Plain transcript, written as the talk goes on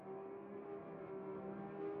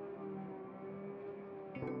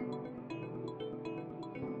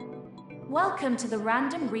Welcome to the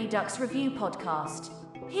Random Redux Review Podcast.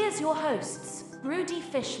 Here's your hosts, Rudy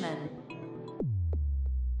Fishman.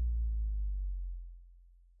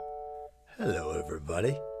 Hello,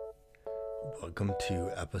 everybody. Welcome to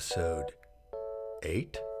episode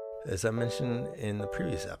 8. As I mentioned in the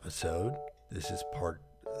previous episode, this is part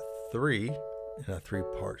 3 in a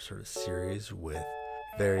 3-part sort of series with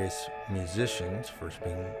various musicians, first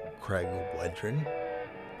being Craig Wedren,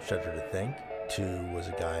 Shudder to Think. 2 was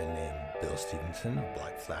a guy named Bill Stevenson of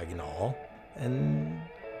Black Flag and All. And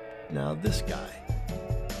now this guy.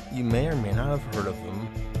 You may or may not have heard of him.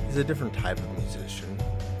 He's a different type of musician.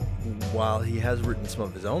 While he has written some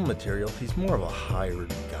of his own material, he's more of a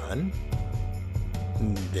hired gun.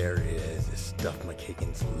 There is Stuff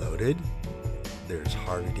McKagan's Loaded. There's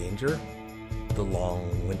Harvey Danger, The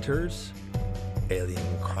Long Winters,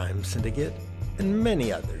 Alien Crime Syndicate, and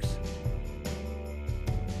many others.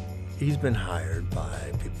 He's been hired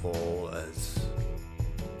by people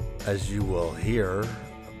as you will hear,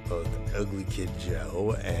 both Ugly Kid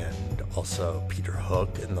Joe and also Peter Hook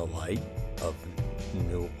and the like of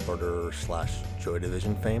New Order / Joy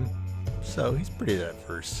Division fame. So he's pretty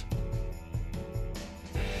diverse.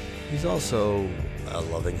 He's also a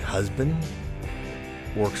loving husband,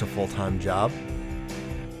 works a full-time job,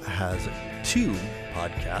 has 2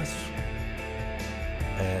 podcasts,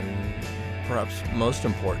 and perhaps most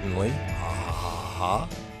importantly,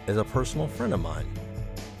 is a personal friend of mine.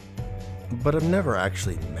 But I've never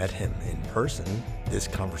actually met him in person. This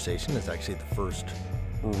conversation is actually the first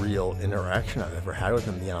real interaction I've ever had with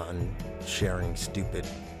him beyond sharing stupid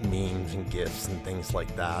memes and GIFs and things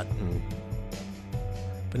like that.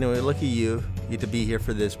 But anyway, look at you. You get to be here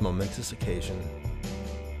for this momentous occasion.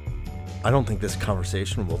 I don't think this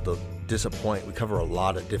conversation will disappoint. We cover a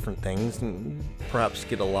lot of different things and perhaps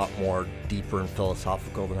get a lot more deeper and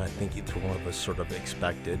philosophical than I think either one of us sort of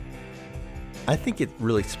expected. I think it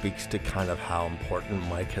really speaks to kind of how important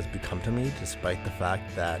Mike has become to me, despite the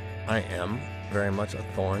fact that I am very much a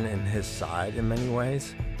thorn in his side in many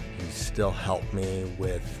ways. He's still helped me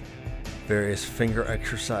with various finger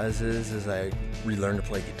exercises as I relearn to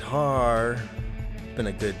play guitar. Been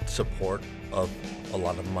a good support of a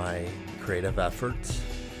lot of my creative efforts.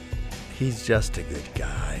 He's just a good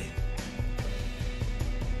guy,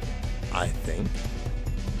 I think.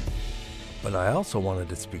 But I also wanted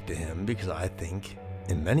to speak to him because I think,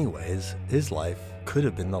 in many ways, his life could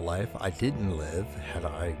have been the life I didn't live had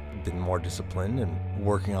I been more disciplined and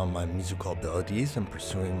working on my musical abilities and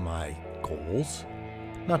pursuing my goals.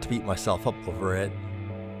 Not to beat myself up over it,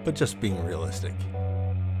 but just being realistic.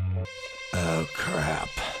 Oh, crap.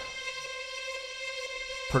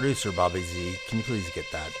 Producer Bobby Z, can you please get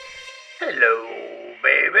that? Hello,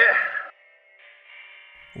 baby.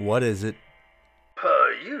 What is it?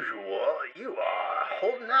 Per usual, you are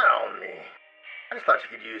holding out on me. I just thought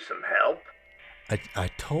you could use some help. I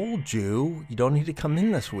told you don't need to come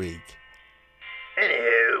in this week.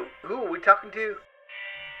 Anywho, who are we talking to?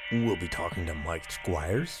 We'll be talking to Mike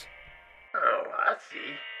Squires. Oh, I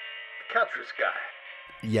see. The Couchress guy.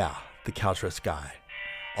 Yeah, the Couchress guy.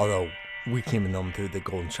 Although we came to know him through the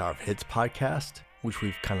Golden Shower of Hits podcast, which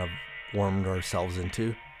we've kind of wormed ourselves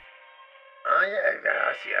into. Oh, yeah,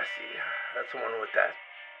 I see. That's the one with that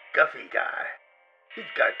Guffey guy. He's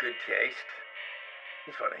got good taste.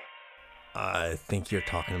 He's funny. I think you're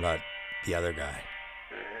talking about the other guy.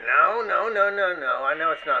 No. I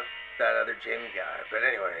know it's not that other Jamie guy, but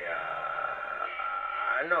anyway,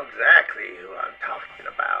 I know exactly who I'm talking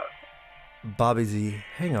about. Bobby Z,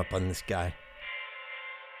 hang up on this guy.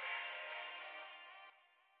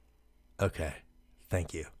 Okay,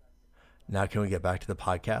 thank you. Now can we get back to the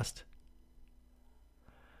podcast?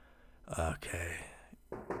 Okay.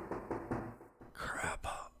 Crap.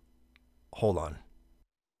 Hold on.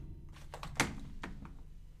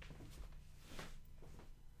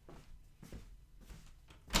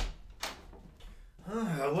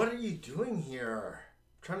 What are you doing here?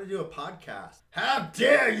 I'm trying to do a podcast. How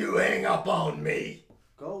dare you hang up on me?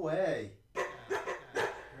 Go away.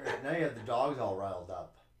 Alright, now you have the dogs all riled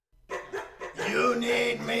up. You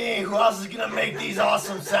need me. Who else is gonna make these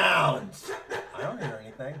awesome sounds? I don't hear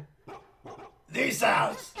anything. These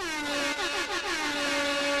sounds.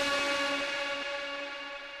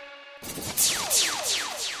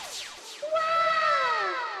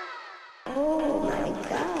 Oh my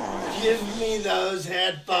God. Give me those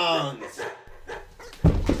headphones.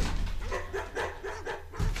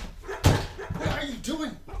 What are you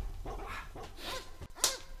doing?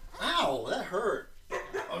 Ow, that hurt.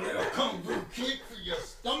 A little kung fu kick for your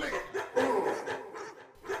stomach.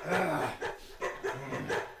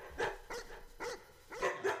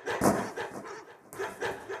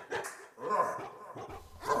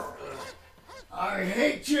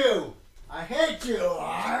 hate you! I hate you!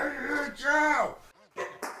 I hate you!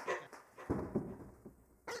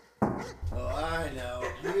 Oh, I know.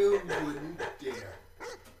 You wouldn't dare.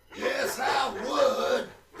 Yes, I would!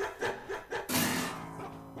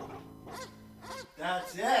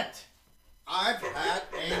 That's it! I've had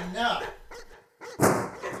enough!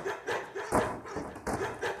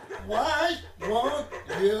 Why won't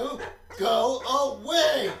you go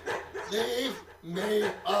away? Leave me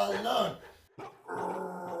alone.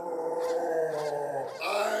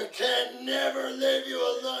 I can never leave you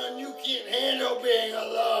alone. You can't handle being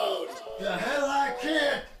alone. The hell I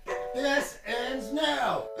can't. This ends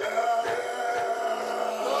now. Go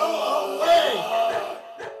away.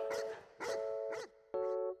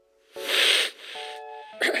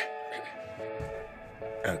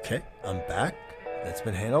 Okay, I'm back. That's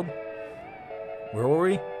been handled. Where were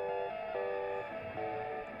we?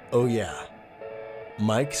 Oh yeah,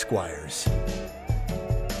 Mike Squires.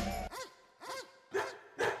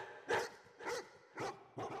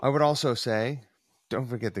 I would also say, don't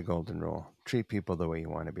forget the golden rule. Treat people the way you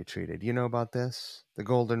want to be treated. You know about this? The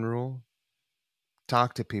golden rule?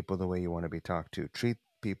 Talk to people the way you want to be talked to. Treat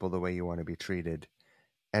people the way you want to be treated.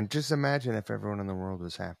 And just imagine if everyone in the world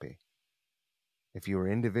was happy. If you were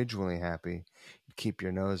individually happy, you'd keep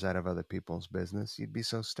your nose out of other people's business. You'd be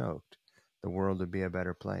so stoked. The world would be a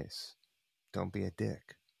better place. Don't be a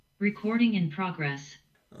dick. Recording in progress.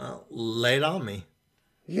 Lay it on me.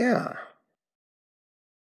 Yeah.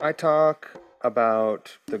 I talk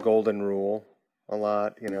about the golden rule a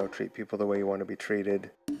lot. Treat people the way you want to be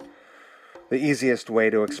treated. The easiest way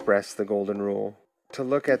to express the golden rule. To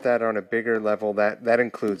look at that on a bigger level, that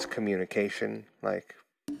includes communication. Like,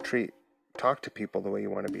 talk to people the way you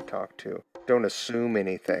want to be talked to. Don't assume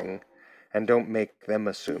anything, and don't make them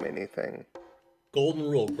assume anything. Golden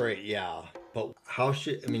rule, great, yeah. But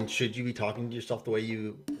should you be talking to yourself the way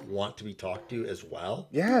you want to be talked to as well?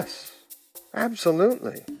 Yes,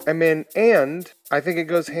 absolutely. And I think it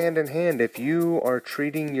goes hand in hand. If you are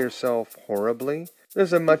treating yourself horribly,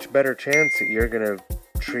 there's a much better chance that you're going to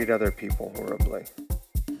treat other people horribly.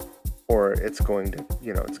 Or it's going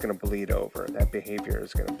to bleed over. That behavior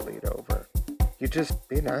is going to bleed over. You just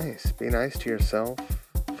be nice. Be nice to yourself.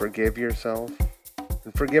 Forgive yourself.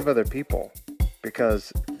 And forgive other people.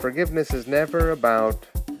 Because forgiveness is never about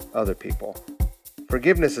other people.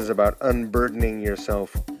 Forgiveness is about unburdening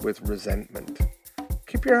yourself with resentment.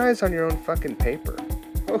 Keep your eyes on your own fucking paper.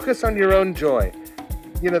 Focus on your own joy.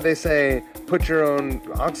 They say, put your own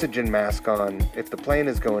oxygen mask on if the plane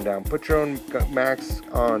is going down. Put your own mask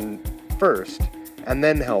on first, and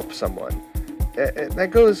then help someone.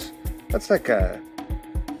 That's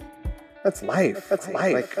life. That's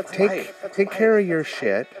life. Take care of your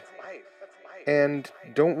shit, and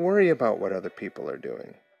don't worry about what other people are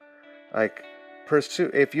doing.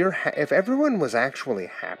 If everyone was actually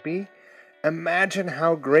happy, imagine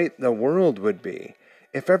how great the world would be.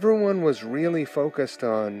 If everyone was really focused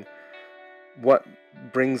on what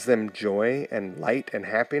brings them joy and light and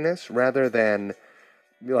happiness, rather than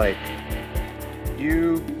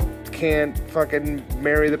you can't fucking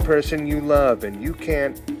marry the person you love, and you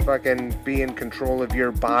can't fucking be in control of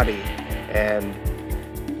your body, and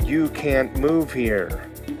you can't move here,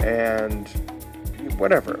 and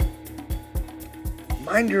whatever.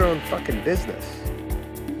 Mind your own fucking business.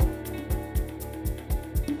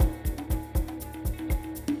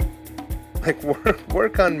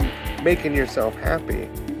 Work on making yourself happy.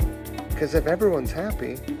 Because if everyone's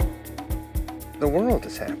happy, the world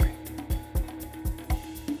is happy.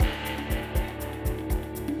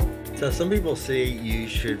 So some people say you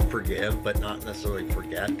should forgive, but not necessarily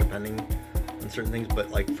forget, depending on certain things. But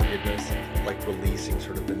forgiveness, releasing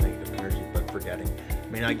sort of the negative energy, but forgetting.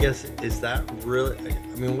 I guess, is that really?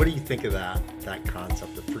 What do you think of that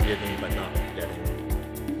concept of forgiving but not forgetting?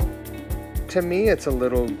 To me, it's a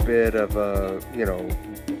little bit of a, 1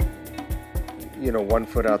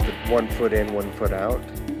 foot out, 1 foot in, 1 foot out.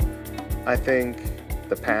 I think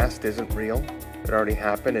the past isn't real. It already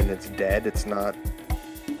happened and it's dead. It's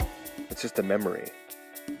just a memory.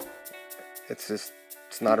 It's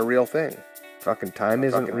not a real thing. Fucking time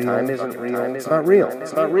isn't real. It's not real.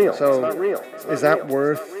 So, is that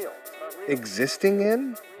worth existing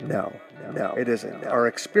in? No, it isn't. Our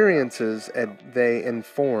experiences, they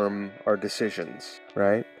inform our decisions,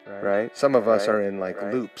 right? Some of us are in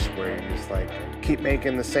loops where you just keep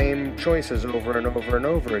making the same choices over and over and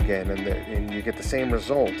over again, and you get the same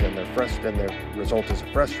result, and the result is a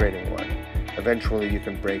frustrating one. Eventually, you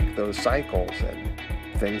can break those cycles, and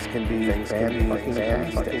things can be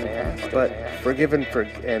fantastic. But forgive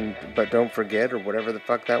but don't forget, or whatever the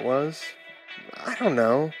fuck that was. I don't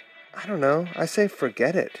know. I don't know. I say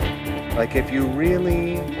forget it. Like if you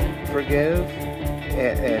really forgive,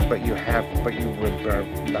 but you are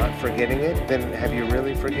not forgetting it, then have you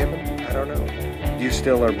really forgiven? I don't know. You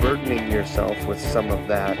still are burdening yourself with some of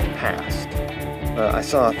that past. I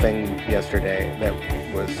saw a thing yesterday that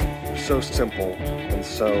was so simple and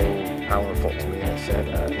so powerful to me. It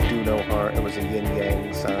said, do no harm. It was a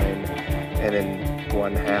yin-yang sign. And in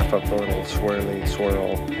one half of the little swirly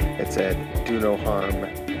swirl, it said, do no harm.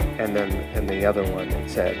 And then in the other one, it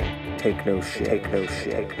said, take no shit, take no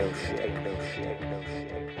shit, take no shit, take no shit, take no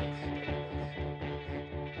shit.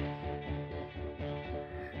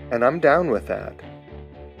 And I'm down with that.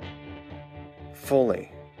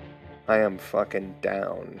 Fully. I am fucking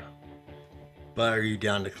down. But are you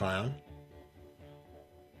down to clown?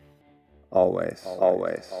 Always,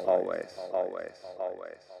 always, always, always,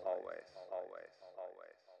 always, always,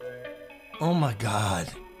 always. Oh my God.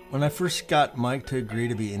 When I first got Mike to agree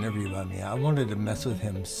to be interviewed by me, I wanted to mess with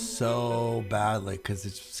him so badly because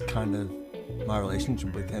it's just kind of my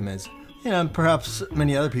relationship with him is, and perhaps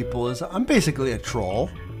many other people, is I'm basically a troll.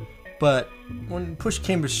 But when push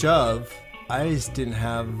came to shove, I just didn't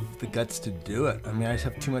have the guts to do it. I mean, I just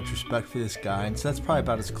have too much respect for this guy, and so that's probably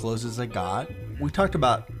about as close as I got. We talked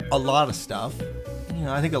about a lot of stuff.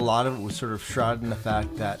 I think a lot of it was sort of shrouded in the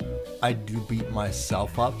fact that I do beat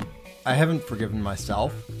myself up. I haven't forgiven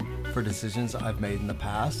myself for decisions I've made in the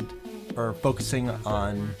past, or focusing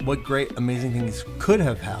on what great, amazing things could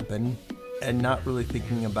have happened, and not really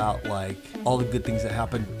thinking about like all the good things that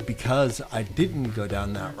happened because I didn't go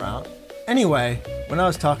down that route. Anyway, when I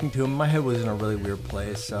was talking to him, my head was in a really weird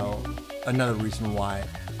place, so another reason why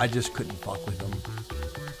I just couldn't fuck with him.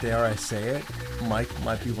 Dare I say it, Mike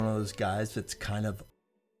might be one of those guys that's kind of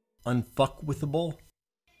unfuckwithable.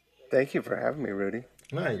 Thank you for having me, Rudy.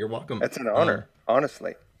 No, you're welcome. That's an honor,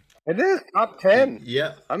 honestly. It is top 10.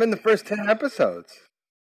 Yeah. I'm in the first 10 episodes.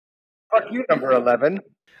 Fuck you, number 11.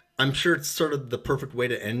 I'm sure it's sort of the perfect way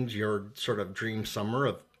to end your sort of dream summer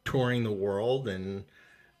of touring the world and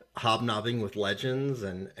hobnobbing with legends,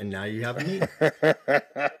 and now you have me.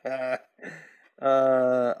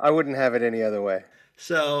 I wouldn't have it any other way.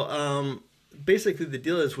 So, basically the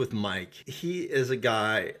deal is with Mike. He is a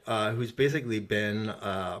guy who's basically been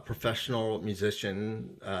a professional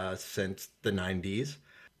musician since the 90s.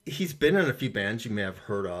 He's been in a few bands you may have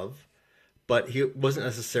heard of, but he wasn't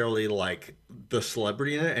necessarily like the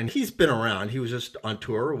celebrity in it. And he's been around. He was just on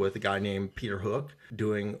tour with a guy named Peter Hook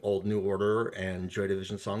doing old New Order and Joy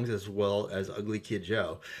Division songs, as well as Ugly Kid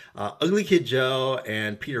Joe. Ugly Kid Joe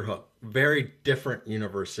and Peter Hook, very different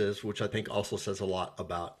universes, which I think also says a lot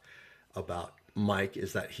about Mike,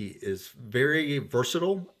 is that he is very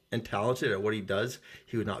versatile and talented at what he does.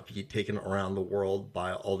 He would not be taken around the world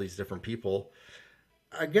by all these different people.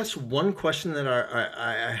 I guess one question that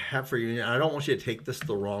I have for you, and I don't want you to take this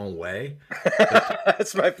the wrong way.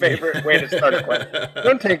 That's my favorite way to start a question.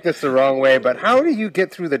 Don't take this the wrong way, but how do you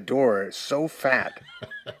get through the door so fat?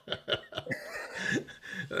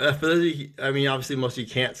 For those of you, I mean, obviously most of you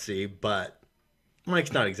can't see, but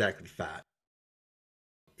Mike's not exactly fat.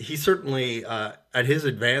 He's certainly, at his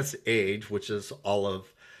advanced age, which is all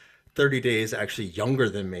of 30 days actually younger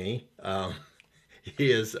than me,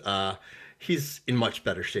 he is... he's in much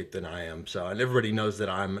better shape than I am. So, and everybody knows that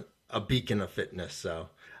I'm a beacon of fitness. So,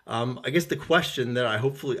 I guess the question that I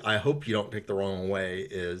hope you don't take the wrong way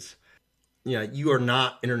is, you are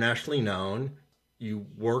not internationally known. You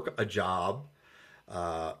work a job.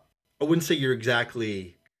 I wouldn't say you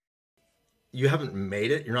haven't made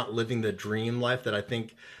it. You're not living the dream life that I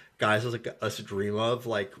think guys like us dream of.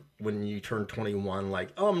 Like when you turn 21, like,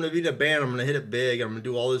 oh, I'm going to be in a band. I'm going to hit it big. I'm going to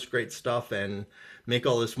do all this great stuff and make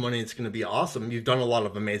all this money. It's going to be awesome. You've done a lot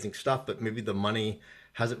of amazing stuff, but maybe the money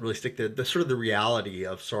hasn't really stick to the sort of the reality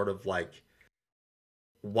of sort of like,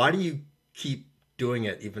 why do you keep doing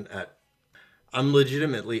it even at, I'm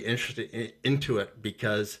legitimately interested into it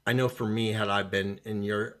because I know for me, had I been in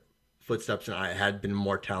your footsteps and I had been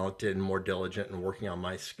more talented and more diligent and working on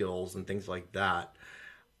my skills and things like that,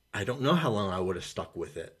 I don't know how long I would have stuck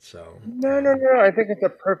with it. So No. I think it's a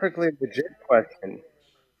perfectly legit question.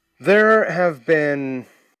 There have been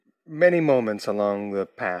many moments along the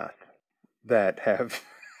path that have,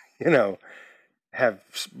 have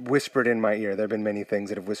whispered in my ear. There have been many things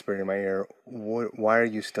that have whispered in my ear. Why are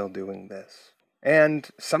you still doing this? And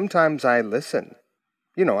sometimes I listen.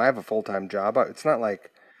 I have a full-time job. It's not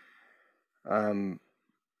like I'm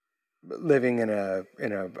living in a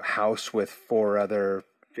house with 4 other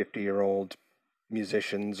 50-year-old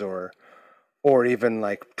musicians or even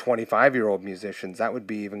like 25-year-old musicians. That would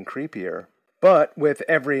be even creepier. But with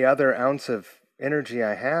every other ounce of energy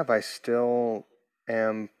I have, I still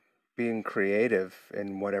am being creative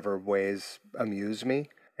in whatever ways amuse me.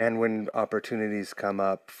 And when opportunities come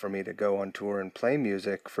up for me to go on tour and play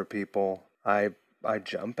music for people, I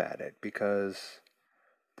jump at it because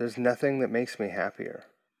there's nothing that makes me happier.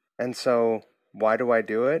 And so why do I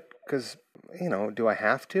do it? Because, do I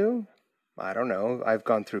have to? I don't know. I've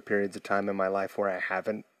gone through periods of time in my life where I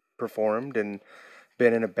haven't performed and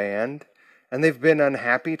been in a band, and they've been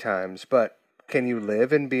unhappy times, but can you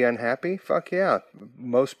live and be unhappy? Fuck yeah.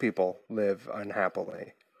 Most people live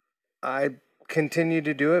unhappily. I continue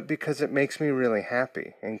to do it because it makes me really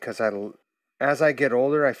happy, and because as I get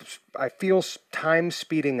older, I feel time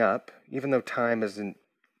speeding up, even though time isn't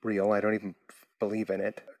real. I don't even believe in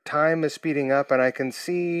it. Time is speeding up, and I can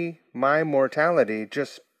see my mortality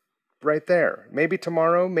just right there. Maybe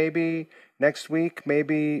tomorrow, maybe next week,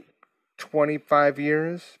 maybe 25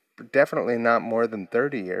 years, but definitely not more than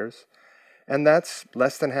 30 years. And that's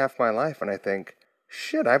less than half my life. And I think,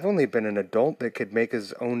 shit, I've only been an adult that could make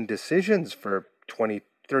his own decisions for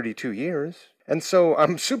 32 years. And so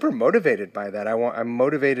I'm super motivated by that. I'm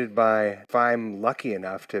motivated by, if I'm lucky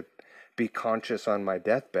enough to be conscious on my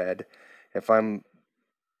deathbed, if I'm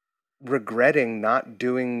regretting not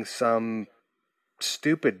doing some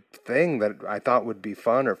stupid thing that I thought would be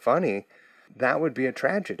fun or funny, that would be a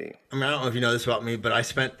tragedy. I mean, I don't know if you know this about me, but I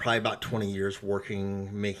spent probably about 20 years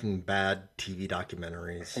making bad TV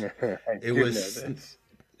documentaries.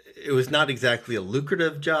 It was not exactly a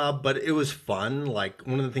lucrative job, but it was fun. Like,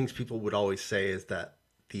 one of the things people would always say is that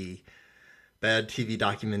the bad TV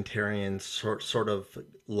documentarian sort of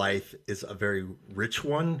life is a very rich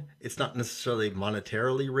one. It's not necessarily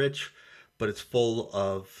monetarily rich, but it's full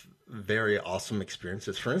of very awesome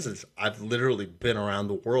experiences. For instance, I've literally been around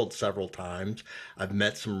the world several times. I've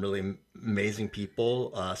met some really amazing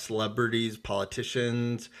people, celebrities,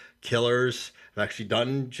 politicians, killers. I've actually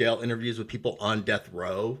done jail interviews with people on death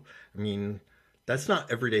row. I mean, that's not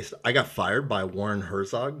everyday stuff. I got fired by Werner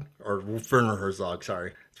Herzog.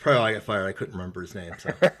 Sorry. It's probably why I got fired. I couldn't remember his name.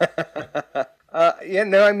 So.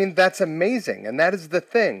 I mean, that's amazing. And that is the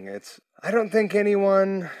thing. I don't think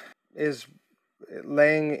anyone is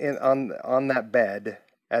laying on that bed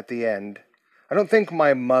at the end. I don't think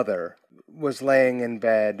my mother was laying in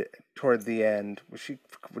bed toward the end. She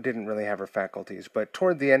didn't really have her faculties, but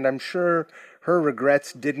toward the end, I'm sure her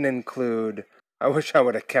regrets didn't include, I wish I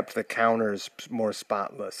would have kept the counters more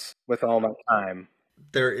spotless with all my time.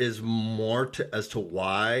 There is more as to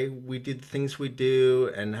why we did the things we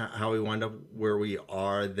do and how we wind up where we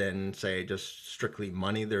are than, say, just strictly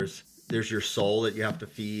money. There's your soul that you have to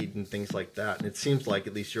feed and things like that. And it seems like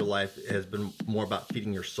at least your life has been more about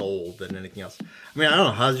feeding your soul than anything else. I mean, I don't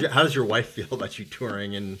know. How does your wife feel about you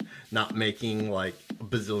touring and not making like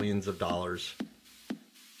bazillions of dollars?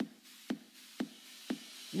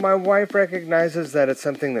 My wife recognizes that it's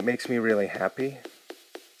something that makes me really happy,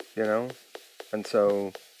 and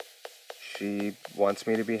so she wants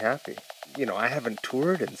me to be happy. I haven't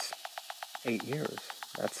toured in 8 years.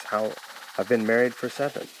 That's how I've been married for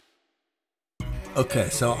 7. Okay,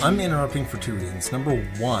 so I'm interrupting for 2 reasons. Number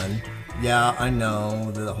one, yeah, I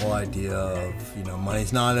know the whole idea of,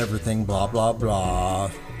 money's not everything, blah, blah, blah.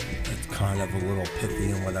 It's kind of a little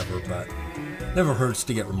pithy and whatever, but never hurts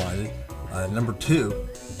to get reminded. Number two,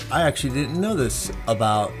 I actually didn't know this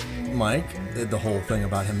about Mike, the whole thing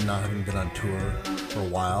about him not having been on tour for a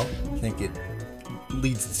while. I think it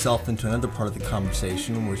leads itself into another part of the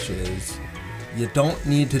conversation, which is you don't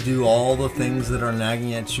need to do all the things that are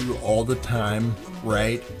nagging at you all the time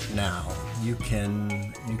right now. You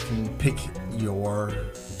can pick your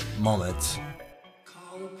moments.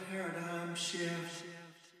 Call a paradigm shift.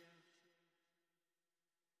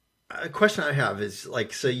 A question I have is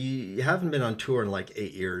so you haven't been on tour in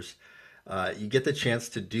 8 years. You get the chance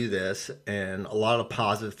to do this, and a lot of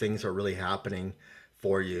positive things are really happening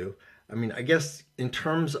for you. I mean, I guess in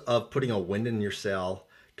terms of putting a wind in your sail,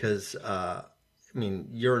 because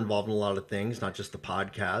you're involved in a lot of things, not just the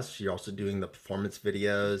podcast. You're also doing the performance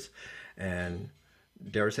videos, and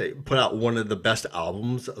dare I say, put out one of the best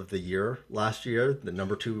albums of the year last year, the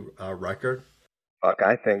number 2 record. Fuck,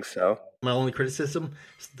 I think so. My only criticism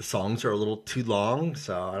is the songs are a little too long,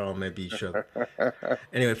 so I don't know, maybe you should.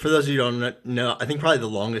 Anyway, for those of you who don't know, I think probably the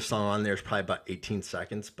longest song on there is probably about 18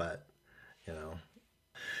 seconds, but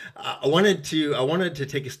I wanted to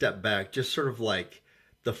take a step back, just sort of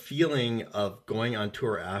the feeling of going on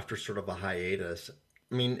tour after sort of a hiatus.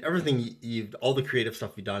 I mean, all the creative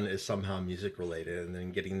stuff you've done is somehow music related, and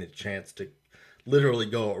then getting the chance to literally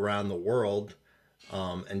go around the world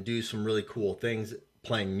and do some really cool things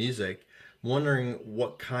playing music. wondering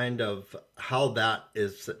how that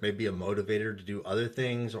is maybe a motivator to do other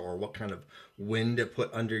things, or what kind of wind it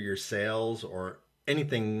put under your sails, or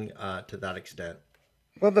anything to that extent.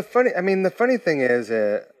 Well, the funny thing is,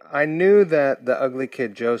 I knew that the Ugly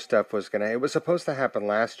Kid Joe stuff it was supposed to happen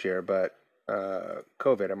last year, but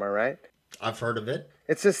COVID, am I right? I've heard of it.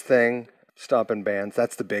 It's this thing, stopping bands.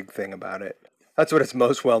 That's the big thing about it. That's what it's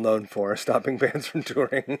most well known for, stopping bands from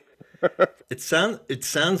touring. It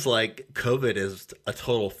sounds like COVID is a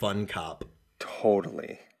total fun cop.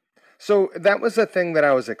 Totally. So that was a thing that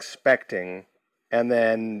I was expecting, and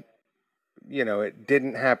then, it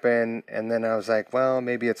didn't happen, and then I was like, well,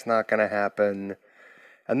 maybe it's not going to happen.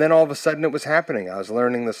 And then all of a sudden it was happening. I was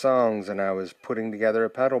learning the songs, and I was putting together a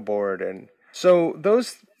pedal board, and so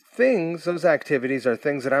those activities are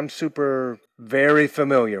things that I'm very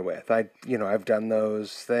familiar with. I've done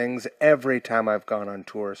those things every time I've gone on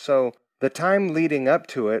tour. So the time leading up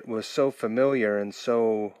to it was so familiar and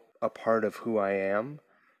so a part of who I am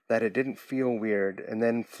that it didn't feel weird. And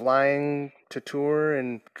then flying to tour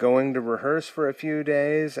and going to rehearse for a few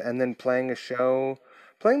days and then playing a show.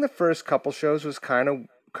 Playing the first couple shows was kind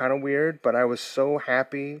of weird, but I was so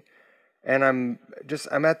happy. And I'm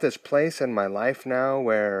at this place in my life now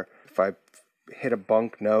where if I hit a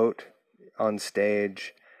bunk note on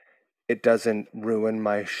stage, it doesn't ruin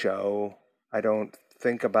my show. I don't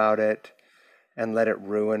think about it and let it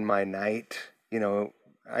ruin my night.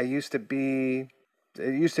 It used to be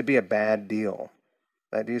a bad deal.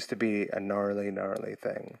 That used to be a gnarly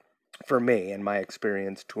thing for me and my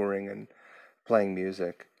experience touring and playing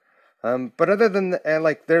music. But other than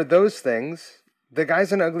there are those things. The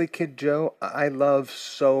guys in Ugly Kid Joe, I love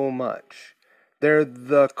so much. They're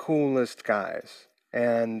the coolest guys.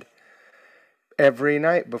 And every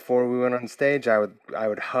night before we went on stage, I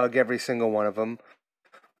would hug every single one of them,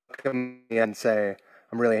 look at me and say,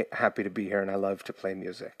 I'm really happy to be here and I love to play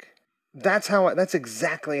music. That's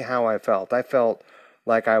exactly how I felt. I felt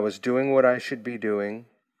like I was doing what I should be doing.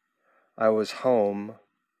 I was home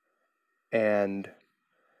and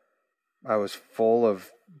I was full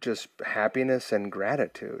of just happiness and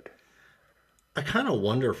gratitude. I kind of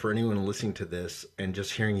wonder, for anyone listening to this and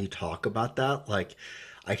just hearing you talk about that, like,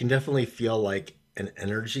 I can definitely feel like an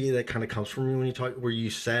energy that kind of comes from you when you talk, where you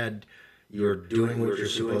said you're doing what you're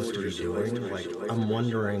supposed to be doing. Like, I'm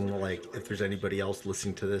wondering, like, if there's anybody else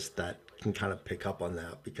listening to this that can kind of pick up on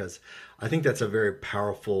that, because I think that's a very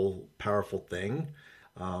powerful thing.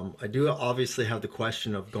 I do obviously have the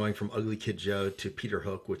question of going from Ugly Kid Joe to Peter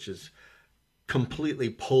Hook, which is completely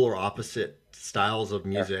polar opposite styles of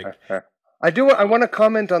music. I want to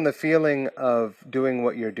comment on the feeling of doing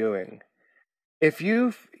what you're doing. If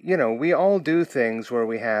we all do things where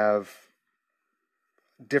we have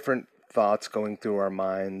different thoughts going through our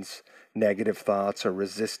minds, negative thoughts or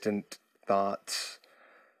resistant thoughts,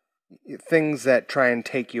 things that try and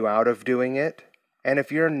take you out of doing it. And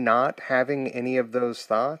if you're not having any of those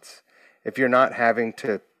thoughts, if you're not having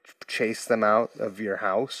to chase them out of your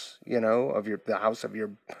house, the house of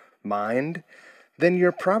your mind, then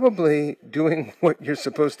you're probably doing what you're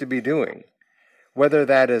supposed to be doing. Whether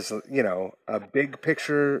that is, a big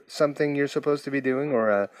picture, something you're supposed to be doing, or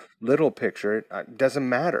a little picture, it doesn't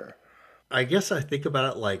matter. I guess I think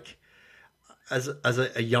about it like, as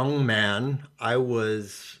a young man, I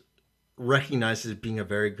was recognized as being a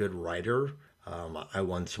very good writer. I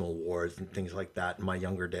won some awards and things like that in my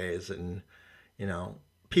younger days, and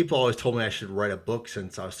people always told me I should write a book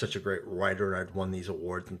since I was such a great writer and I'd won these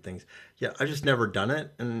awards and things. Yeah, I've just never done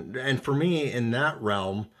it, and for me in that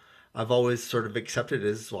realm, I've always sort of accepted it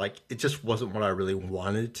as like it just wasn't what I really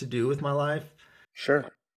wanted to do with my life. Sure.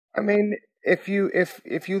 I mean, if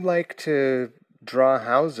you like to draw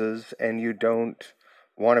houses and you don't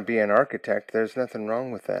want to be an architect, there's nothing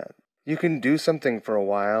wrong with that. You can do something for a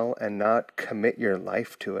while and not commit your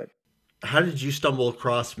life to it. How did you stumble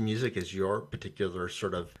across music as your particular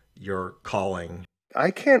sort of your calling? I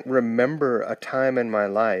can't remember a time in my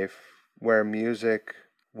life where music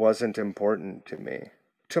wasn't important to me.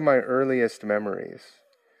 To my earliest memories,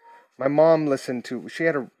 my mom she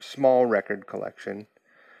had a small record collection.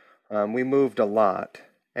 We moved a lot,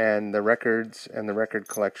 and the records and the record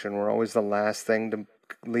collection were always the last thing to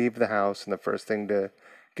leave the house and the first thing to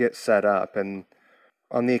get set up. And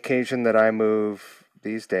on the occasion that I move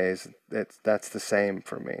these days, that's the same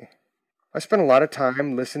for me. I spent a lot of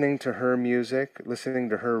time listening to her music, listening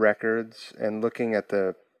to her records, and looking at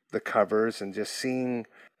the covers and just seeing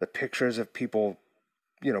the pictures of people,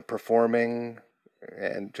 performing,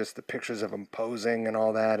 and just the pictures of them posing and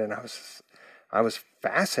all that. And I was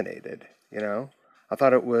fascinated, I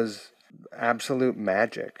thought it was absolute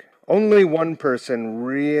magic. Only one person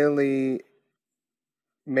really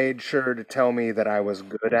made sure to tell me that I was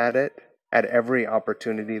good at it at every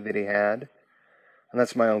opportunity that he had. And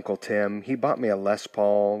that's my Uncle Tim. He bought me a Les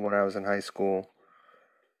Paul when I was in high school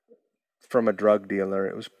from a drug dealer.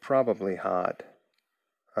 It was probably hot.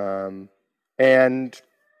 And,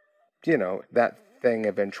 you know, that thing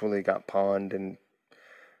eventually got pawned and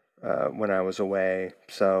when I was away.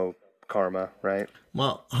 So, karma, right?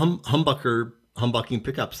 Well, humbucking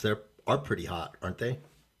pickups there are pretty hot, aren't they?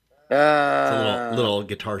 It's a little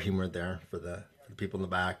guitar humor there for the people in the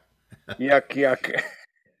back. Yuck.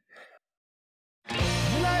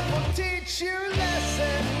 Life will teach you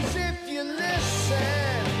lessons if you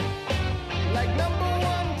listen. Like number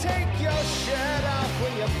one, take your shirt off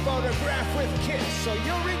when you photograph with kids, so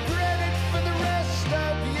you'll regret it for the rest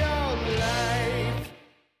of your life.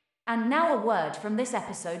 And now a word from this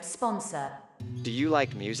episode's sponsor. Do you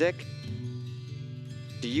like music?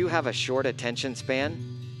 Do you have a short attention span?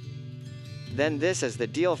 Then this is the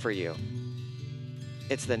deal for you.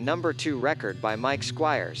 It's the number 2 record by Mike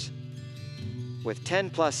Squires. With 10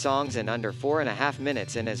 plus songs in under 4.5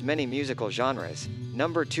 minutes in as many musical genres,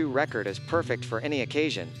 number 2 record is perfect for any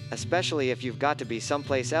occasion, especially if you've got to be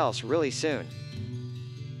someplace else really soon.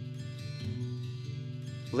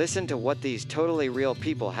 Listen to what these totally real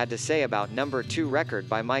people had to say about number 2 record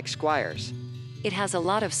by Mike Squires. It has a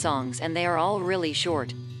lot of songs and they are all really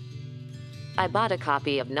short. I bought a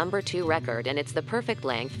copy of number 2 record and it's the perfect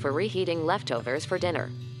length for reheating leftovers for dinner.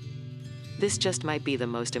 This just might be the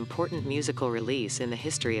most important musical release in the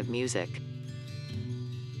history of music.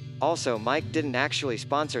 Also, Mike didn't actually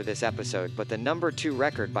sponsor this episode, but the number 2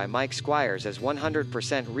 record by Mike Squires is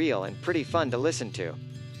 100% real and pretty fun to listen to.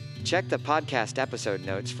 Check the podcast episode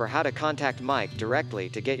notes for how to contact Mike directly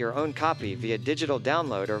to get your own copy via digital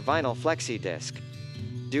download or vinyl flexi disc.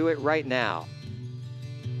 Do it right now.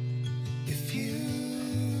 If you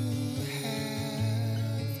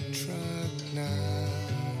have truck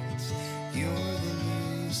nuts, you're the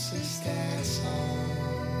loosest asshole.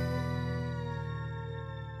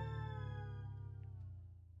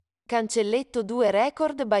 Cancelletto 2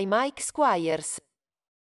 record by Mike Squires.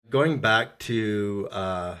 Going back to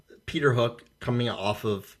Peter Hook coming off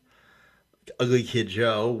of Ugly Kid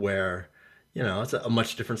Joe, where, you know, it's a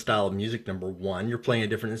much different style of music, number one. You're playing a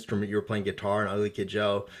different instrument. You were playing guitar in Ugly Kid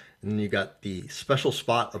Joe. And then you got the special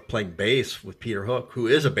spot of playing bass with Peter Hook, who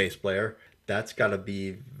is a bass player. That's got to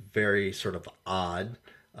be very sort of odd,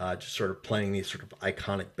 just sort of playing these sort of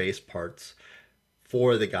iconic bass parts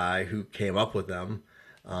for the guy who came up with them.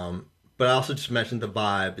 But I also just mentioned the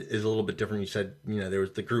vibe is a little bit different. You said, you know, there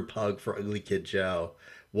was the group hug for Ugly Kid Joe.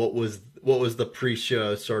 What was the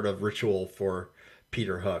pre-show sort of ritual for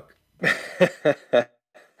Peter Hook? The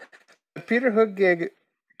Peter Hook gig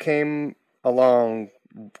came along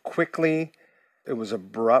quickly. It was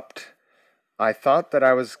abrupt. I thought that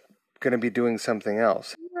I was going to be doing something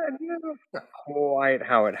else. Not quite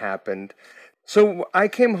how it happened. So I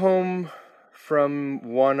came home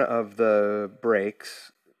from one of the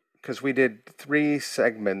breaks, because we did 3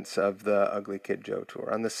 segments of the Ugly Kid Joe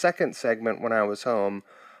tour. On the second segment, when I was home,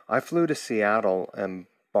 I flew to Seattle and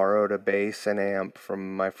borrowed a bass and amp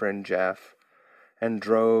from my friend Jeff and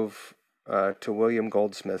drove to William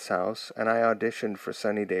Goldsmith's house, and I auditioned for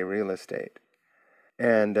Sunny Day Real Estate.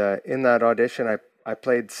 And in that audition, I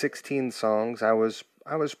played 16 songs. I was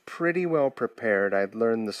pretty well prepared. I'd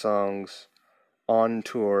learned the songs on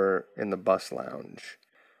tour in the bus lounge.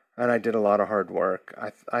 And I did a lot of hard work.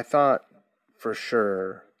 I thought for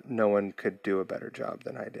sure no one could do a better job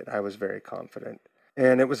than I did. I was very confident.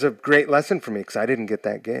 And it was a great lesson for me because I didn't get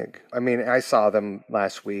that gig. I mean, I saw them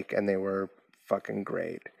last week and they were fucking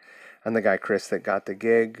great. And the guy, Chris, that got the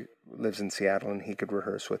gig lives in Seattle and he could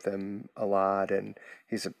rehearse with them a lot. And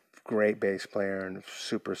he's a great bass player and a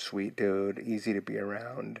super sweet dude, easy to be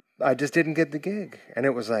around. I just didn't get the gig. And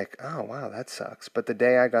it was like, oh, wow, that sucks. But the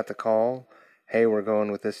day I got the call, hey, we're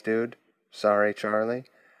going with this dude. Sorry, Charlie.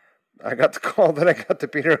 I got the call that I got the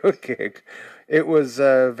Peter Hook gig. It was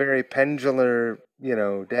a very pendular,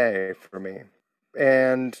 day for me.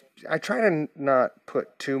 And I try to not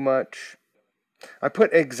put too much. I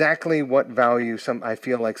put exactly what value I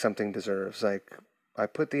feel like something deserves. Like, I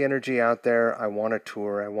put the energy out there. I want to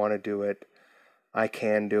tour. I want to do it. I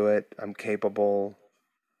can do it. I'm capable.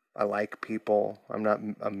 I like people. I'm not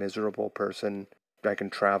a miserable person. I can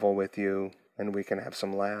travel with you and we can have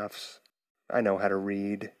some laughs. I know how to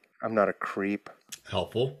read. I'm not a creep.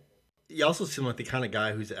 Helpful. You also seem like the kind of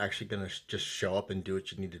guy who's actually going to just show up and do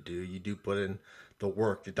what you need to do. You do put in the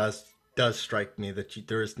work. It does strike me that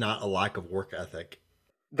there is not a lack of work ethic.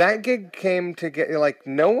 That gig came to get,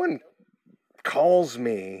 no one calls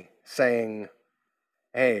me saying,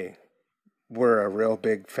 hey, we're a real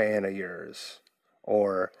big fan of yours.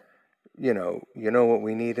 Or, you know what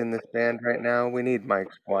we need in this band right now? We need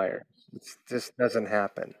Mike Squire. It just doesn't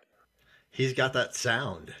happen. He's got that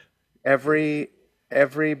sound. Every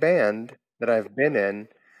band that I've been in,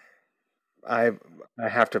 I I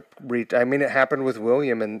have to reach. I mean, it happened with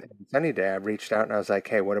William and Sunny Day. I reached out and I was like,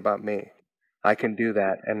 "Hey, what about me? I can do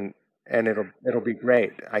that, and it'll be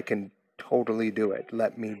great. I can totally do it.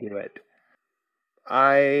 Let me do it."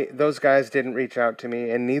 Those guys didn't reach out to me,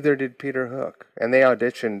 and neither did Peter Hook. And they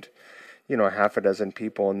auditioned, a half a dozen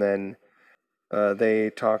people, and then they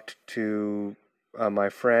talked to my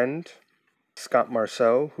friend Scott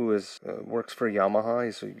Marceau, who works for Yamaha.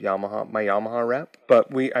 He's my Yamaha rep.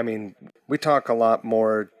 But we talk a lot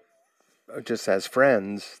more just as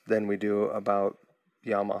friends than we do about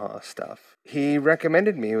Yamaha stuff. He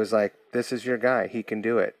recommended me. He was like, "This is your guy. He can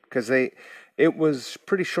do it." Because it was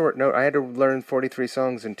pretty short note. I had to learn 43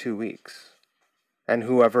 songs in 2 weeks. And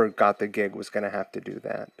whoever got the gig was going to have to do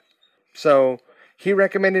that. So he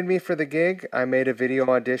recommended me for the gig. I made a video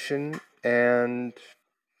audition, and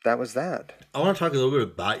that was that. I want to talk a little bit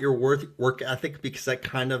about your work ethic, because that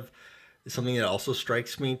kind of is something that also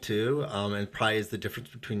strikes me too, and probably is the difference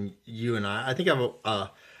between you and I. I think I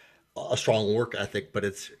have a strong work ethic, but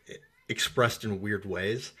it's expressed in weird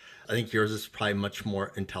ways. I think yours is probably much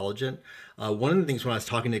more intelligent. One of the things when I was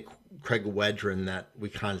talking to Craig Wedren that we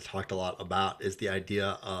kind of talked a lot about is the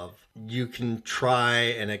idea of you can try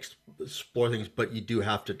and explore things, but you do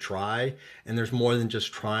have to try. And there's more than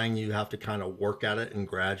just trying. You have to kind of work at it and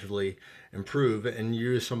gradually improve. And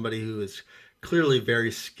you're somebody who is clearly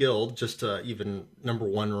very skilled just to even, number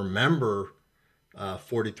one, remember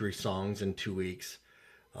 43 songs in 2 weeks,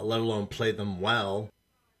 let alone play them well.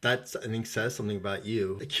 That, I think, says something about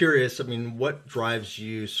you. Curious, what drives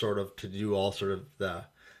you sort of to do all sort of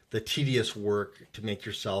the tedious work to make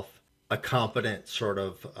yourself a competent sort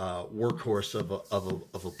of workhorse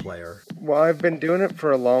of a player? Well, I've been doing it for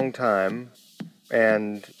a long time,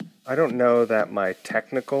 and I don't know that my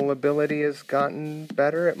technical ability has gotten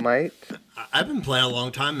better. It might. I've been playing a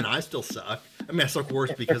long time, and I still suck. I suck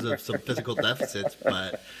worse because of some physical deficits,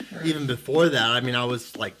 but even before that, I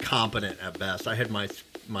was like competent at best. I had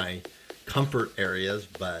my comfort areas,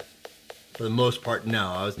 but for the most part,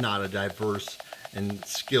 no, I was not a diverse and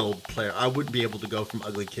skilled player. I wouldn't be able to go from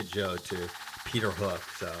Ugly Kid Joe to Peter Hook,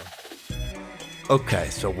 so. Okay,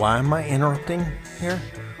 so why am I interrupting here?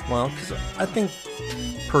 Well, because I think,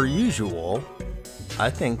 per usual, I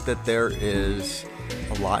think that there is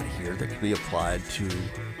a lot here that could be applied to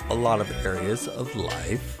a lot of areas of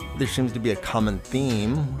life. There seems to be a common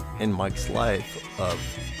theme in Mike's life of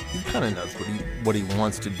he kind of knows what he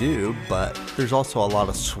wants to do, but there's also a lot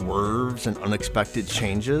of swerves and unexpected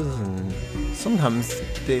changes, and sometimes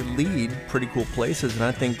they lead pretty cool places. And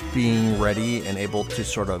I think being ready and able to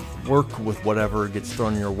sort of work with whatever gets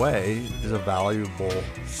thrown your way is a valuable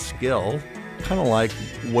skill. Kind of like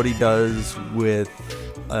what he does with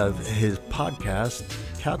his podcast,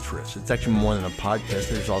 Couch Riffs. It's actually more than a podcast.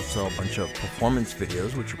 There's also a bunch of performance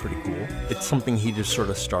videos, which are pretty cool. It's something he just sort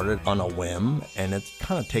of started on a whim, and it's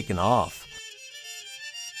kind of taken off.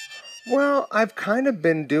 Well, I've kind of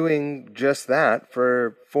been doing just that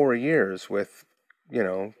for 4 years with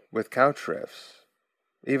Couch Riffs.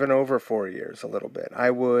 Even over 4 years, a little bit.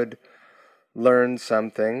 I would learn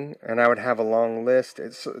something, and I would have a long list.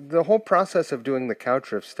 The whole process of doing the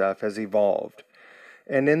Couch Riff stuff has evolved.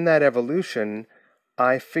 And in that evolution,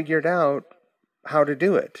 I figured out how to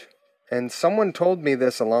do it. And someone told me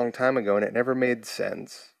this a long time ago, and it never made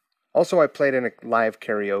sense. Also, I played in a live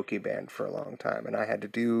karaoke band for a long time, and I had to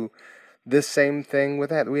do this same thing with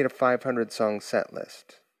that. We had a 500-song set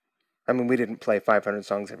list. We didn't play 500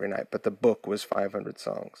 songs every night, but the book was 500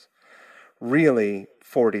 songs. Really,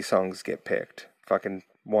 40 songs get picked. Fucking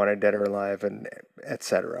Wanted, Dead or Alive, and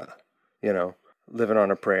etc. Living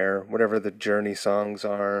on a Prayer, whatever the Journey songs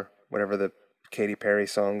are, whatever the Katy Perry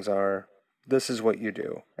songs are. This is what you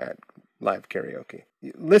do at live karaoke.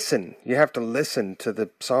 You have to listen to the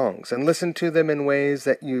songs, and listen to them in ways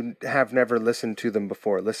that you have never listened to them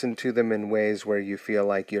before. Listen to them in ways where you feel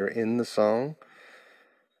like you're in the song,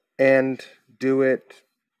 and do it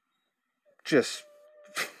just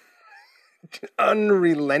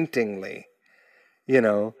unrelentingly.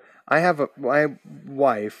 My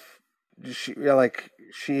wife,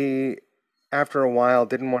 she after a while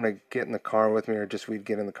didn't want to get in the car with me, or just we'd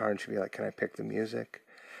get in the car and she'd be like, "Can I pick the music?"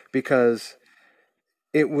 Because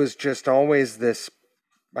it was just always this.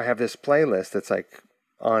 I have this playlist that's like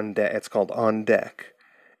on deck. It's called On Deck,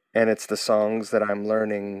 and it's the songs that I'm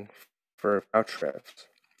learning for Couch Riffs,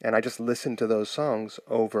 and I just listen to those songs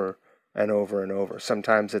over and over and over.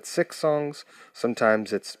 Sometimes it's 6 songs,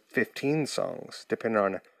 sometimes it's 15 songs, depending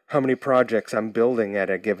on how many projects I'm building at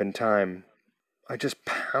a given time. I just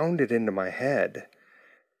pound it into my head.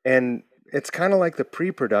 And it's kind of like the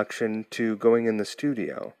pre-production to going in the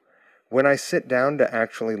studio. When I sit down to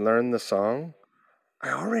actually learn the song, I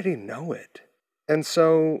already know it. And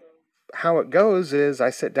so how it goes is I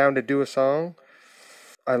sit down to do a song,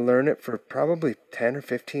 I learn it for probably 10 or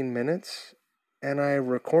 15 minutes, and I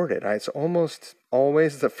record it. It's almost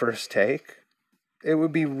always the first take. It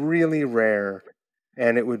would be really rare,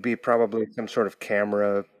 and it would be probably some sort of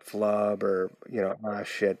camera flub or,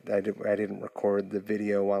 shit, I didn't record the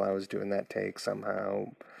video while I was doing that take somehow.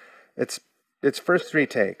 It's first 3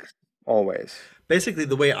 takes, always. Basically,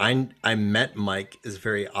 the way I met Mike is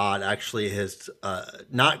very odd. Actually, his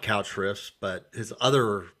not Couch Riffs, but his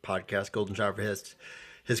other podcast, Golden Shower Hits,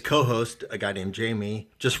 his co-host, a guy named Jamie,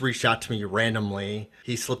 just reached out to me randomly.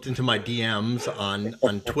 He slipped into my DMs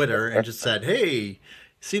on Twitter and just said, "Hey,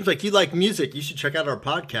 seems like you like music. You should check out our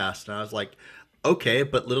podcast." And I was like, "Okay,"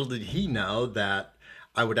 but little did he know that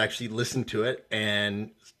I would actually listen to it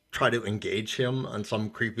and try to engage him on some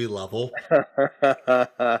creepy level.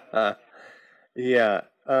 Yeah.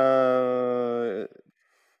 I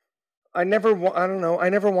never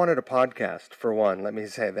wanted a podcast, for one. Let me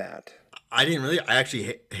say that. I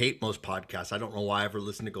actually hate most podcasts. I don't know why I ever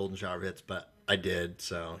listened to Golden Shower Hits, but I did.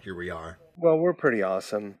 So here we are. Well, we're pretty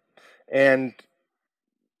awesome. And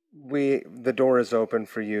the door is open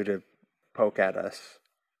for you to poke at us.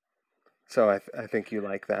 So I think you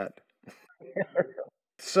like that.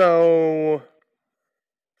 So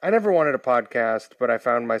I never wanted a podcast, but I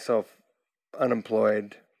found myself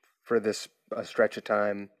unemployed for a stretch of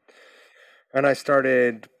time. And I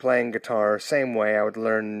started playing guitar, same way. I would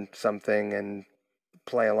learn something and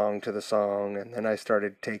play along to the song. And then I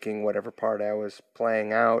started taking whatever part I was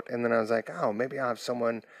playing out. And then I was like, oh, maybe I'll have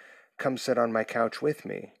someone come sit on my couch with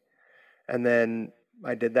me. And then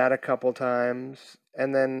I did that a couple times.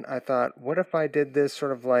 And then I thought, what if I did this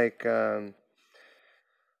sort of like, who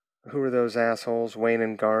are those assholes, Wayne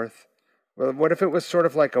and Garth? Well, what if it was sort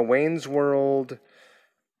of like a Wayne's World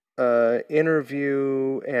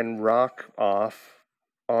interview and rock off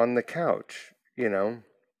on the couch, And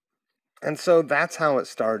so that's how it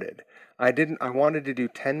started. I wanted to do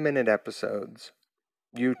 10-minute episodes,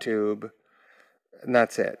 YouTube, and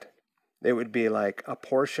that's it. It would be like a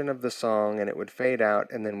portion of the song and it would fade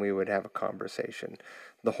out and then we would have a conversation.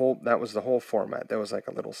 That was the whole format. There was like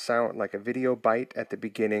a little sound, like a video bite at the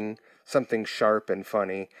beginning, something sharp and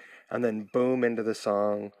funny, and then boom into the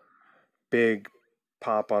song, big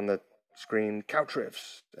pop on the screen, couch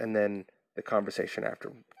riffs, and then the conversation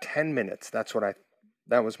after. 10 minutes,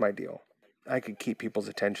 that was my deal. I could keep people's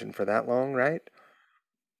attention for that long, right?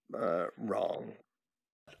 Wrong.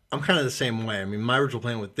 I'm kind of the same way. I mean, my original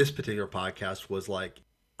plan with this particular podcast was like,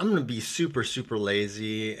 I'm going to be super, super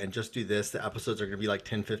lazy and just do this. The episodes are going to be like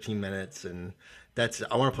 10, 15 minutes. And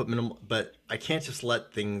I want to put minimal, but I can't just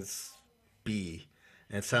let things be.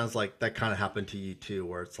 And it sounds like that kind of happened to you too,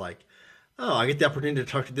 where it's like, oh, I get the opportunity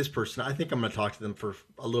to talk to this person. I think I'm going to talk to them for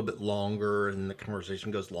a little bit longer and the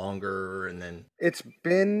conversation goes longer. And then it's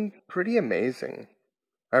been pretty amazing.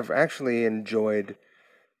 I've actually enjoyed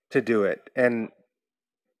to do it. And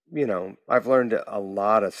I've learned a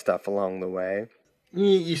lot of stuff along the way.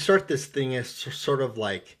 You start this thing as sort of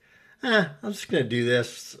like, I'm just going to do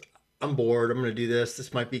this. I'm bored. I'm going to do this.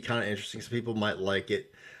 This might be kind of interesting. Some people might like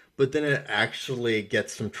it. But then it actually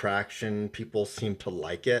gets some traction. People seem to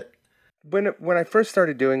like it. When I first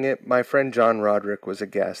started doing it, my friend John Roderick was a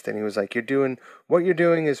guest. And he was like, what you're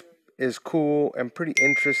doing is cool and pretty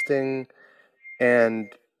interesting. And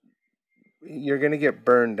you're going to get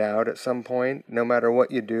burned out at some point. No matter what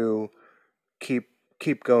you do, keep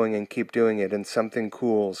going and keep doing it, and something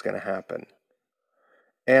cool is going to happen.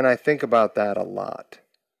 And I think about that a lot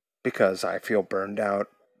because I feel burned out,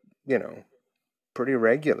 pretty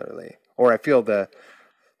regularly. Or I feel the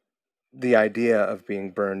idea of being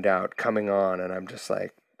burned out coming on, and I'm just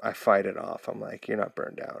like, I fight it off. I'm like, you're not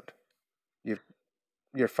burned out.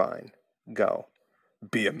 You're fine. Go.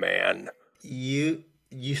 Be a man. You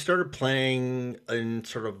started playing in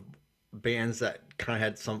sort of bands that kind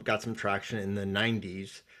of got some traction in the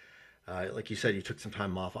 90s. Like you said, you took some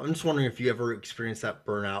time off. I'm just wondering if you ever experienced that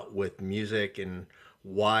burnout with music and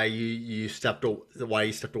why you stepped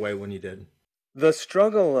away when you did. The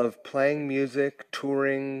struggle of playing music,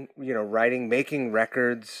 touring, writing, making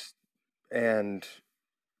records, and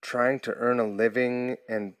trying to earn a living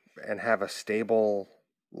and have a stable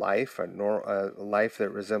life, a life that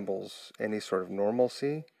resembles any sort of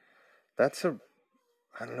normalcy, that's a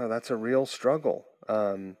real struggle.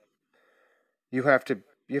 You have to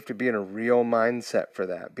be in a real mindset for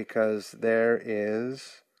that, because there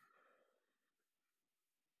is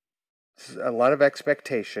a lot of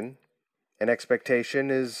expectation, and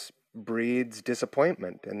expectation breeds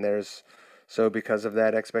disappointment, and because of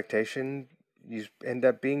that expectation, you end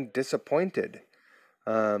up being disappointed.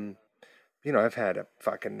 I've had a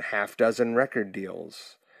fucking half dozen record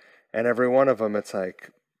deals, and every one of them, it's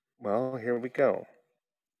like, well, here we go.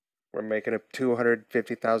 We're making a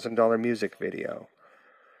 $250,000 music video.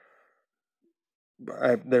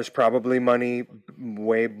 There's probably money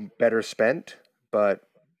way better spent, but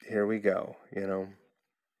here we go,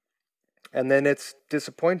 And then it's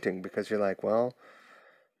disappointing because you're like, well,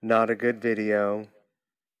 not a good video,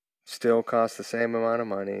 still costs the same amount of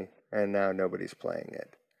money, and now nobody's playing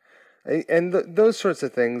it. And those sorts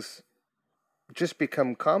of things just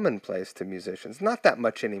become commonplace to musicians. Not that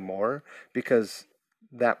much anymore, because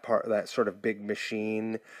that sort of big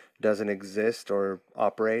machine doesn't exist or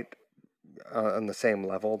operate on the same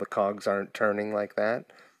level. The cogs aren't turning like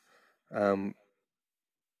that. The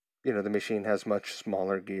machine has much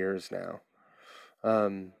smaller gears now.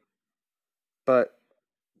 But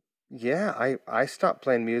yeah, I stopped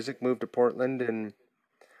playing music, moved to Portland, and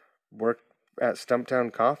worked at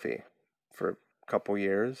Stumptown Coffee for a couple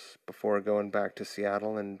years before going back to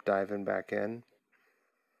Seattle and diving back in.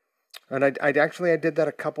 And I did that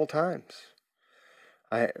a couple times.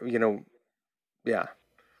 Yeah.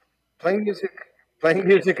 Playing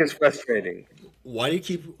music is frustrating.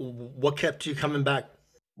 What kept you coming back?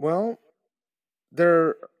 Well,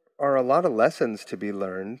 there are a lot of lessons to be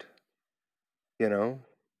learned,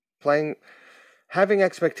 having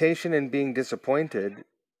expectation and being disappointed,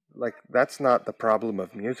 like, that's not the problem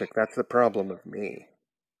of music, that's the problem of me.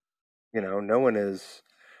 No one is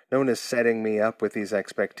setting me up with these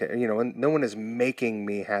expectations, no one is making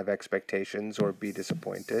me have expectations or be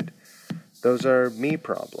disappointed. Those are me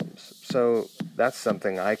problems. So that's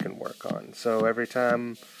something I can work on. So every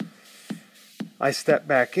time I step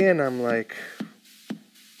back in, I'm like,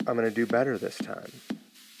 I'm going to do better this time.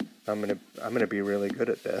 I'm going to be really good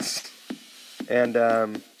at this. And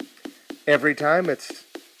every time it's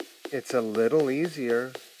a little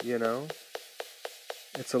easier,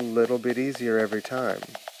 It's a little bit easier every time.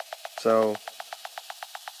 So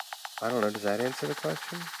I don't know, does that answer the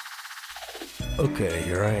question? Okay,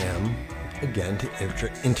 here I am again to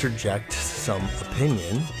interject some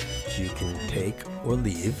opinion you can take or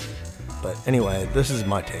leave. But anyway, this is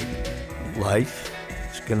my take. Life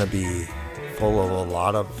is going to be full of a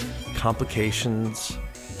lot of complications,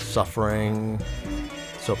 suffering,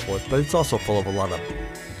 so forth, but it's also full of a lot of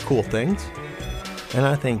cool things. And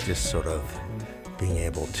I think just sort of being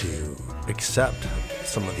able to accept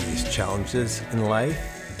some of these challenges in life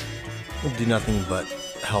will do nothing but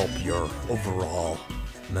help your overall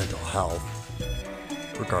mental health,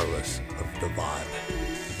 regardless of the vibe.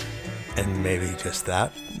 And maybe just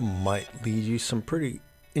that might lead you some pretty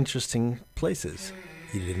interesting places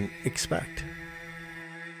you didn't expect.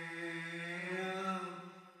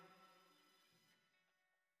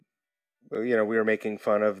 We were making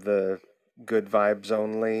fun of the good vibes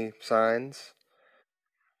only signs.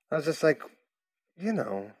 I was just like,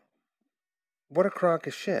 what a crock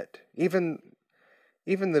of shit. Even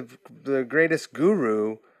the greatest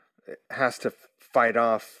guru has to fight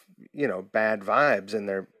off, bad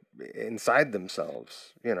vibes inside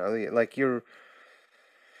themselves.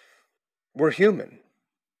 We're human.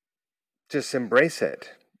 Just embrace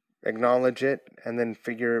it, acknowledge it, and then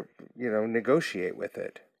negotiate with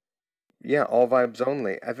it. Yeah, all vibes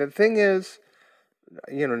only. The thing is,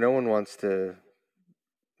 no one wants to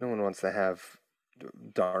have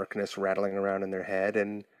darkness rattling around in their head.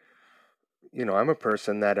 And, I'm a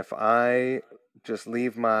person that if I just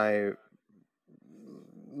leave myself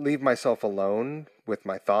alone with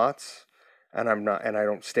my thoughts and I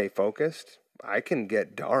don't stay focused, I can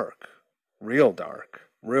get dark, real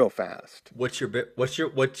fast. What's your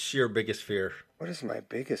biggest fear? What is my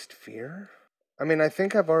biggest fear? I mean, I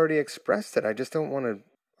think I've already expressed it. I just don't want to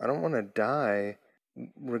die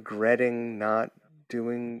regretting not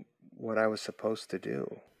doing what I was supposed to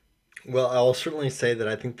do. Well, I'll certainly say that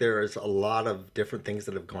I think there is a lot of different things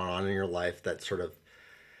that have gone on in your life that sort of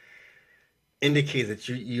indicate that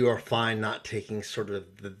you are fine not taking sort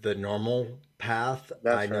of the normal path.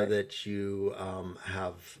 I know that you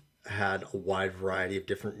have had a wide variety of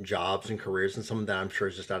different jobs and careers, and some of that I'm sure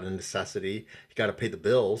is just out of necessity. You got to pay the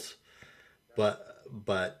bills, but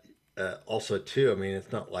also too, I mean,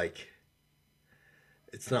 it's not like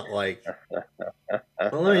It's not like.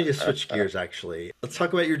 Well, let me just switch gears. Actually, let's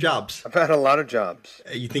talk about your jobs. I've had a lot of jobs.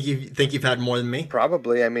 You think you've had more than me?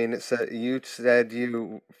 Probably. I mean, you said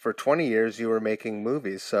you for 20 years you were making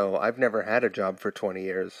movies, so I've never had a job for 20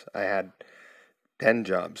 years. I had 10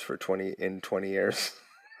 jobs for 20 years.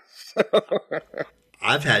 So.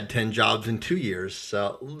 I've had 10 jobs in 2 years,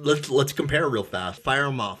 so let's compare real fast. Fire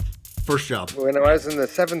them off. First job. When I was in the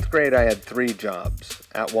 7th grade, I had 3 jobs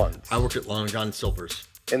at once. I worked at Long John Silver's.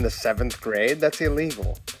 In the 7th grade? That's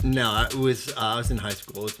illegal. No, I was in high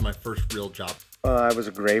school. It was my first real job. I was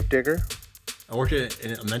a grave digger. I worked at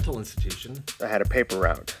a mental institution. I had a paper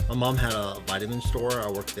route. My mom had a vitamin store. I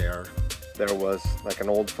worked there. There was like an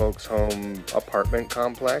old folks home apartment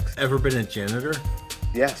complex. Ever been a janitor?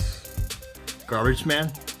 Yes. Garbage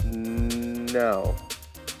man? No.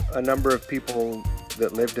 A number of people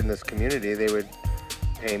that lived in this community, they would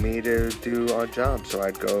pay me to do odd jobs. So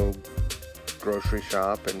I'd go grocery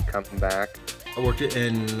shop and come back. I worked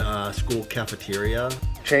in school cafeteria.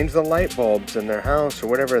 Change the light bulbs in their house or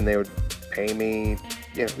whatever, and they would pay me,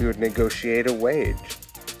 we would negotiate a wage.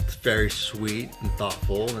 It's very sweet and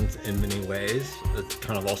thoughtful in many ways. It's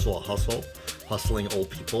kind of also a hustling old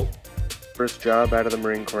people. First job out of the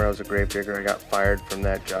Marine Corps, I was a grave digger. I got fired from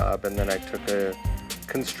that job, and then I took a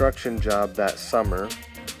construction job that summer.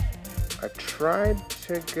 I tried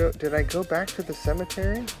to go... Did I go back to the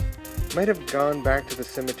cemetery? Might have gone back to the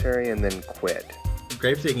cemetery and then quit.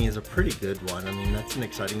 Grave digging is a pretty good one. I mean, that's an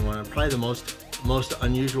exciting one. Probably the most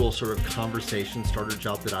unusual sort of conversation starter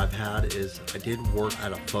job that I've had is I did work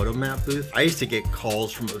at a photo map booth. I used to get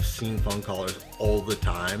calls from obscene phone callers all the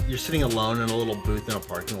time. You're sitting alone in a little booth in a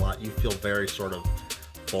parking lot. You feel very sort of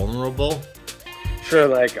vulnerable. Sure,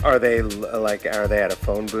 like, are they at a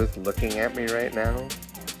phone booth looking at me right now?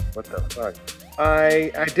 What the fuck?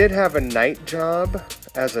 I did have a night job.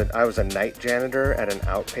 I was a night janitor at an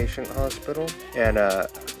outpatient hospital, and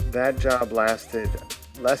that job lasted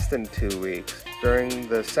less than 2 weeks. During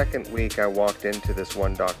the second week, I walked into this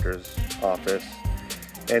one doctor's office,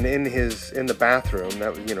 and in the bathroom,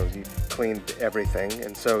 you cleaned everything,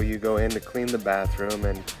 and so you go in to clean the bathroom,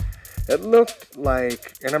 and it looked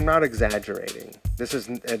like, and I'm not exaggerating, this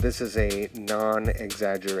is a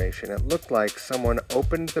non-exaggeration, it looked like someone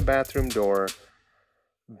opened the bathroom door,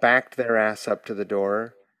 backed their ass up to the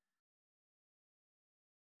door,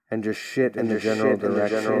 and just shit in the general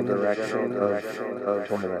direction of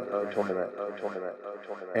toilet.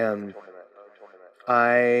 And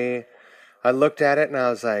I looked at it and I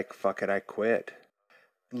was like, fuck it, I quit.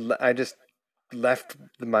 I just left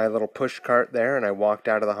my little push cart there and I walked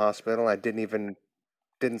out of the hospital. I didn't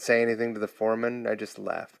say anything to the foreman. I just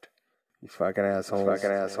left. You fucking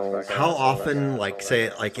assholes. How often,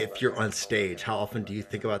 if you're on stage, how often do you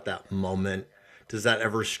think about that moment? Does that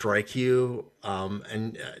ever strike you?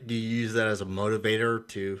 And do you use that as a motivator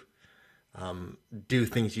to do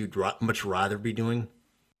things you'd much rather be doing?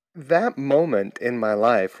 That moment in my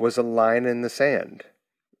life was a line in the sand.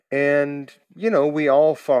 And, we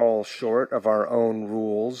all fall short of our own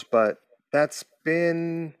rules, but that's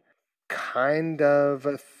been kind of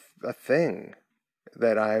a thing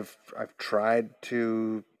that I've tried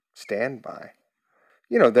to stand by.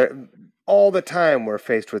 All the time we're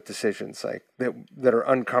faced with decisions like that are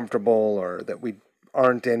uncomfortable or that we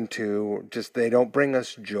aren't into. Just they don't bring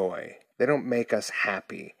us joy. They don't make us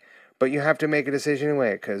happy. But you have to make a decision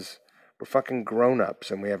anyway because we're fucking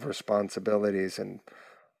grown-ups and we have responsibilities and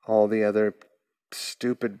all the other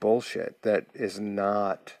stupid bullshit that is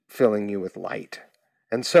not filling you with light.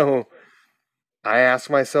 And so I ask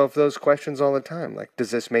myself those questions all the time. Like,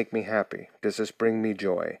 does this make me happy? Does this bring me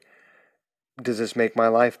joy? Does this make my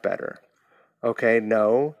life better? Okay,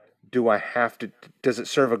 no. Does it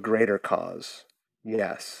serve a greater cause?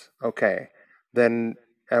 Yes. Okay. Then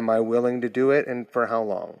am I willing to do it, and for how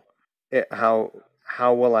long?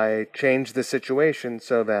 How will I change the situation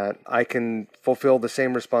so that I can fulfill the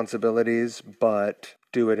same responsibilities but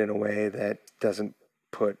do it in a way that doesn't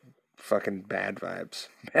put fucking bad vibes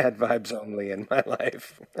only in my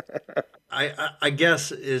life? I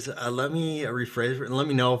guess is let me rephrase and let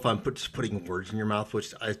me know if I'm just putting words in your mouth,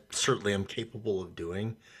 which I certainly am capable of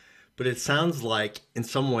doing. But it sounds like in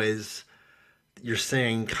some ways you're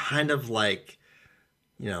saying kind of like,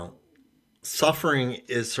 suffering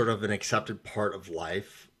is sort of an accepted part of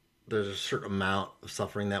life. There's a certain amount of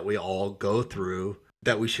suffering that we all go through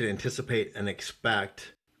that we should anticipate and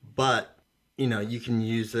expect. But, you can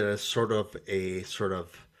use it as sort of a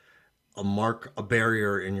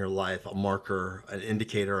barrier in your life, a marker, an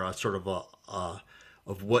indicator, a sort of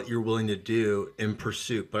of what you're willing to do in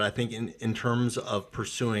pursuit. But I think in terms of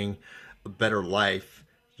pursuing a better life,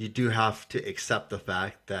 you do have to accept the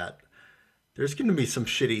fact that there's going to be some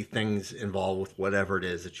shitty things involved with whatever it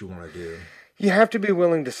is that you want to do. You have to be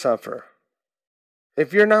willing to suffer.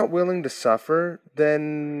 If you're not willing to suffer,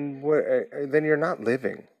 then you're not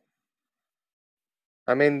living.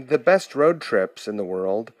 I mean, the best road trips in the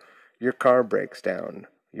world, your car breaks down,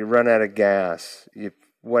 you run out of gas,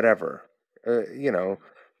 whatever.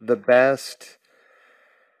 The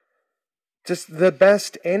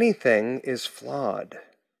best anything is flawed.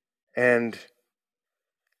 And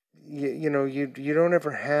you don't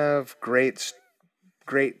ever have great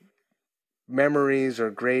memories or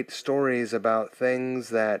great stories about things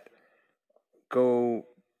that go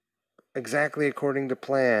exactly according to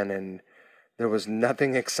plan, and there was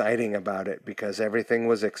nothing exciting about it because everything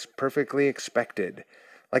was perfectly expected.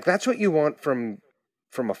 Like, that's what you want from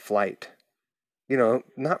a flight,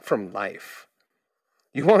 not from life.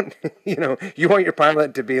 You want, you want your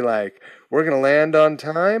pilot to be like, we're going to land on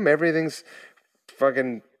time, everything's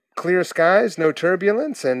fucking clear skies, no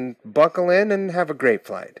turbulence, and buckle in and have a great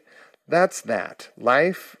flight. That's that.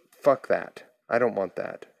 Life, fuck that. I don't want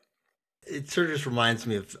that. It sort of just reminds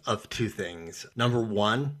me of two things. Number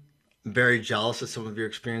one, I'm very jealous of some of your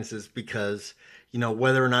experiences because,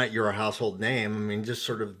 whether or not you're a household name, I mean, just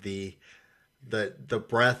sort of the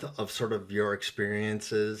breadth of sort of your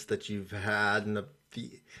experiences that you've had and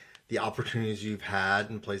the opportunities you've had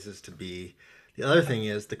and places to be. The other thing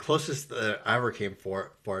is, the closest that I ever came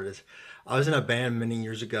for it is, I was in a band many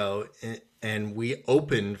years ago, and we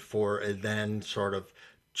opened for a then sort of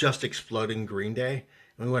just exploding Green Day.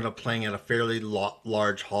 And we went up playing at a fairly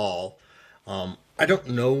large hall. I don't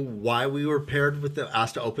know why we were paired with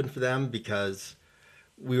asked to open for them, because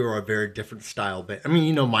we were a very different style band. I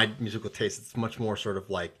mean, my musical taste, it's much more sort of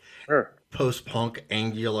like post-punk,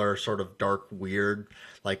 angular, sort of dark, weird.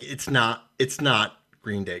 Like, it's not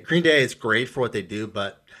Green Day. Green Day is great for what they do,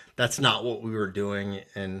 but that's not what we were doing.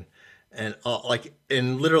 And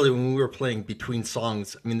literally when we were playing between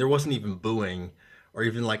songs, I mean, there wasn't even booing or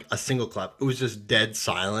even like a single clap. It was just dead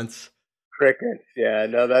silence. Crickets. Yeah,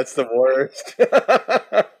 no, that's the worst.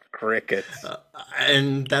 Crickets.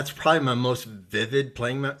 And that's probably my most vivid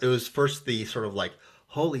playing. It was first the sort of like,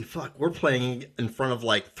 holy fuck, we're playing in front of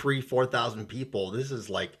like 4,000 people. This is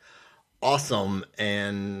like awesome.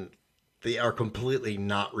 And they are completely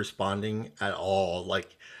not responding at all.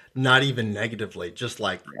 Like, not even negatively, just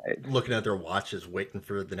like looking at their watches, waiting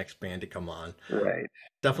for the next band to come on. Right.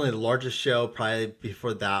 Definitely the largest show. Probably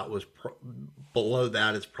before that was below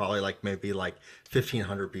that is probably like maybe like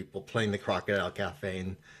 1,500 people playing the Crocodile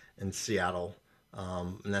Cafe in Seattle.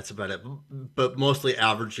 And that's about it. But mostly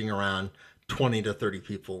averaging around 20 to 30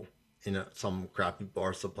 people in some crappy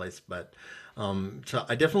bar someplace. But so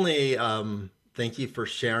I definitely thank you for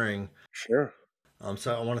sharing. Sure.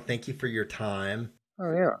 So I want to thank you for your time.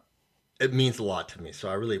 Oh, yeah. It means a lot to me, so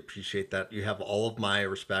I really appreciate that. You have all of my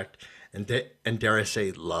respect, and dare I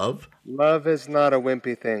say, love. Love is not a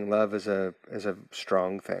wimpy thing. Love is a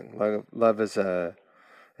strong thing. Love is a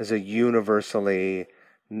universally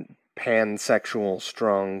pansexual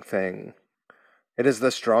strong thing. It is the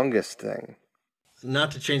strongest thing. Not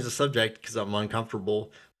to change the subject because I'm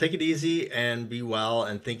uncomfortable. Take it easy and be well,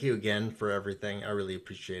 and thank you again for everything. I really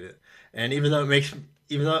appreciate it. And even though it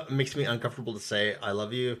makes me uncomfortable to say I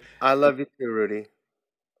love you. I love you too, Rudy.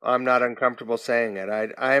 I'm not uncomfortable saying it.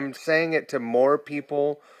 I'm saying it to more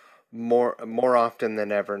people more often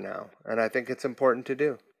than ever now. And I think it's important to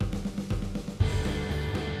do.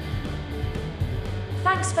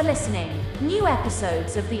 Thanks for listening. New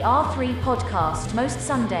episodes of the R3 podcast most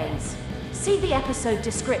Sundays. See the episode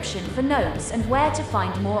description for notes and where to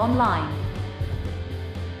find more online.